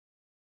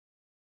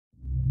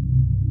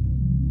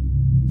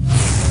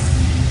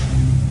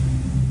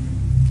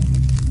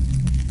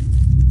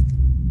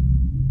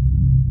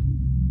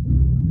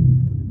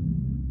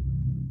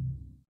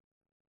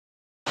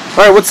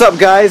Alright, what's up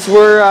guys?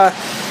 We're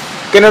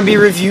gonna be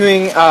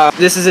reviewing,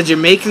 this is a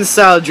Jamaican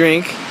style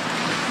drink,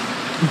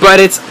 but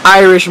it's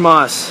Irish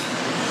moss.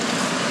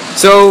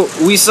 So,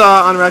 we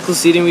saw on Reckless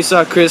Seating, we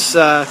saw Chris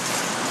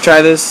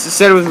try this. It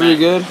said it was really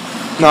good.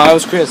 No, that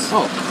was Chris.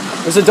 Oh.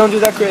 I said, don't do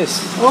that, Chris.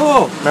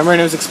 Oh. Remember,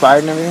 and it was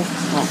expired and everything?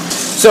 Oh.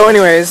 So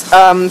anyways,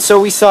 so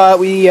we saw it,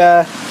 we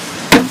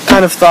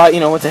kind of thought,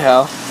 you know, what the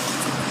hell.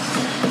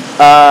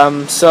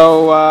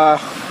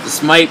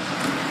 This might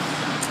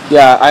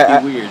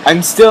yeah, be weird.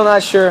 I'm still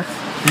not sure.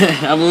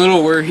 I'm a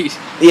little worried.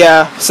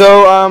 Yeah,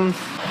 so, what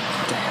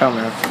the hell,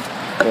 man?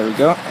 There we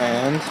go,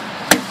 and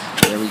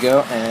there we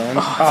go, and...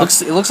 Oh,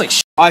 it looks like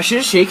sh**. Oh, I should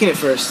have shaken it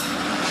first.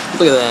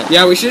 Look at that.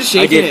 Yeah, we should have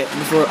shaken it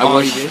before... I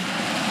wish. You did?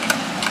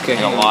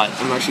 Okay, a lot.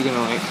 I'm actually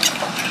gonna, like...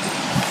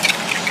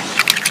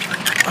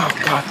 Oh,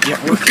 God, yeah,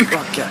 work.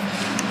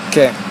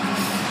 Okay.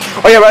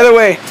 Oh, yeah, by the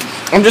way,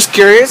 I'm just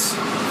curious.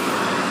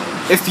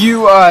 If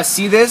you,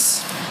 see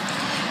this,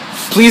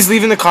 please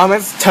leave in the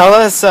comments. Tell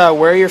us,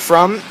 where you're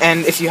from,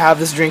 and if you have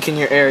this drink in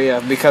your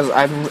area, because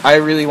I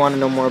really want to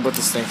know more about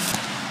this thing.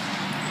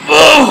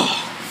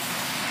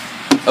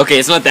 Okay,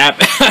 it's not that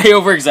bad. I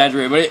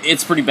over-exaggerate, but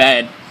it's pretty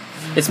bad.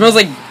 It smells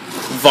like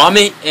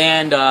vomit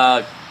and,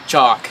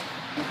 chalk.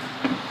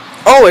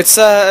 Oh, it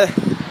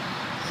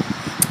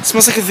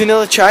smells like a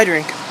vanilla chai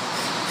drink.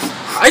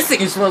 I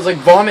think it smells like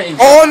vomit and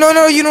Oh,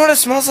 no, you know what it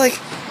smells like?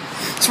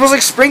 It smells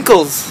like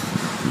sprinkles.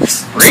 It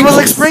smells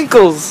like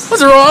sprinkles.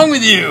 What's wrong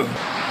with you?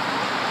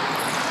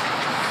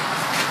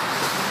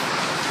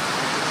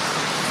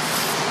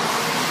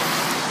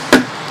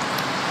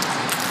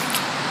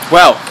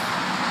 Well,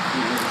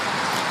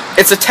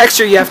 it's a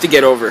texture you have to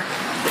get over.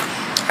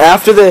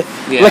 After the,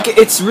 like,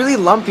 it's really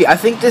lumpy. I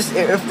think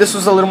if this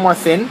was a little more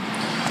thin,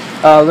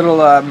 a little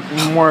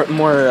more,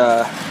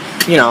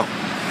 you know.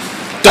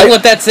 Don't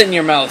let that sit in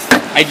your mouth.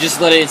 I just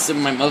let it sit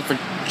in my mouth for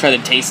try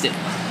to taste it.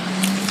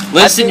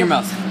 Let it sit in your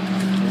mouth.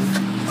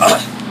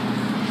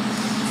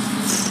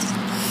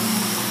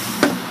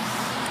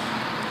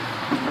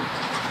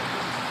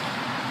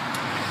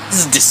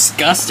 This is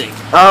disgusting.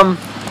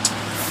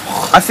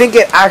 I think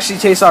it actually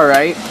tastes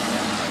alright,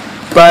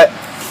 but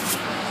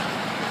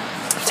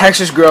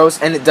texture's gross,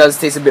 and it does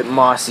taste a bit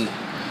mossy.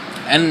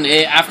 And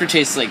it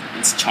aftertastes like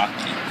it's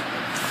chalky.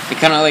 It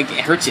kind of like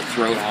it hurts your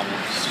throat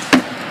almost.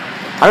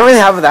 I don't really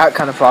have that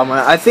kind of problem.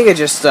 I think it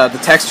just the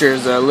texture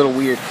is a little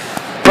weird,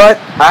 but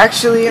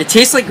actually it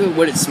tastes like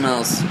what it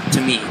smells to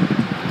me.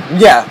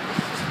 Yeah,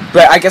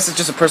 but I guess it's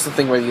just a personal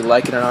thing whether you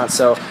like it or not.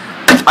 So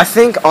I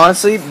think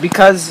honestly,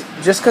 because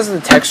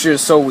the texture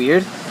is so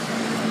weird,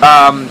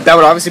 that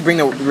would obviously bring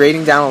the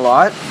rating down a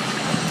lot.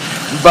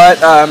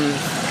 But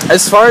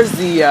as far as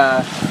the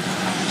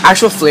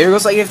actual flavor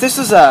goes, like if this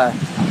was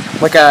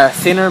like a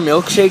thinner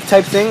milkshake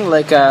type thing,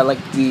 like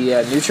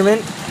the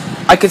Nutriment,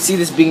 I could see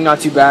this being not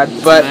too bad.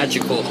 But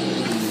magical.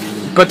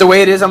 But the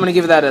way it is, I'm gonna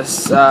give that a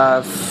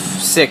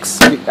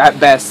 6 at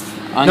best.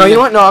 No, you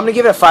know what? No, I'm gonna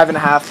give it a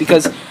 5.5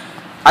 because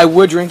I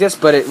would drink this,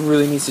 but it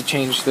really needs to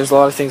change. There's a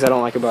lot of things I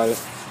don't like about it.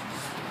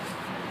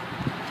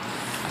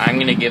 I'm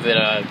gonna give it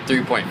a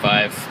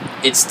 3.5.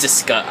 It's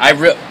I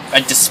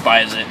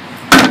despise it.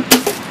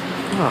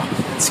 Oh.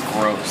 It's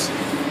gross.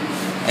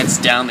 It's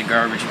down the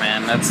garbage,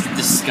 man. That's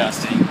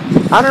disgusting.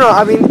 I don't know.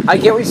 I mean, I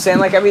get what you're saying.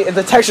 Like, I mean,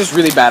 the texture's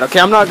really bad. Okay,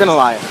 I'm not gonna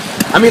lie.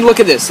 I mean, look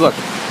at this. Look,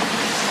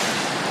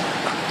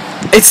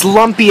 it's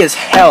lumpy as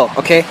hell.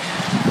 Okay,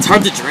 it's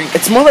hard to drink.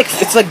 It's more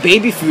like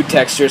baby food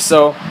texture.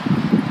 So,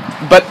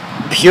 but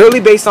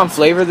purely based on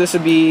flavor, this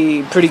would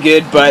be pretty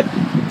good. But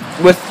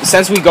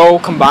since we go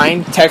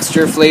combined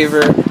texture,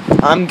 flavor,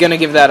 I'm gonna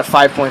give that a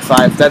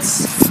 5.5.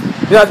 That's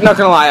not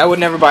gonna lie. I would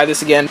never buy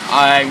this again.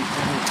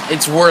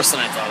 It's worse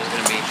than I thought it was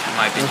gonna be, in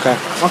my opinion.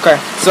 Okay.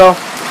 So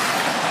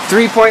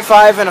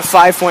 3.5 and a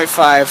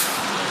 5.5.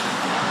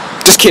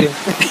 Just kidding.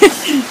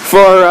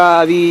 For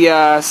the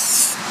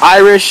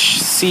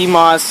Irish Sea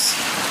Moss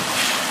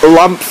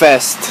Lump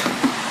Fest.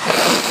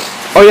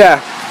 Oh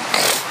yeah.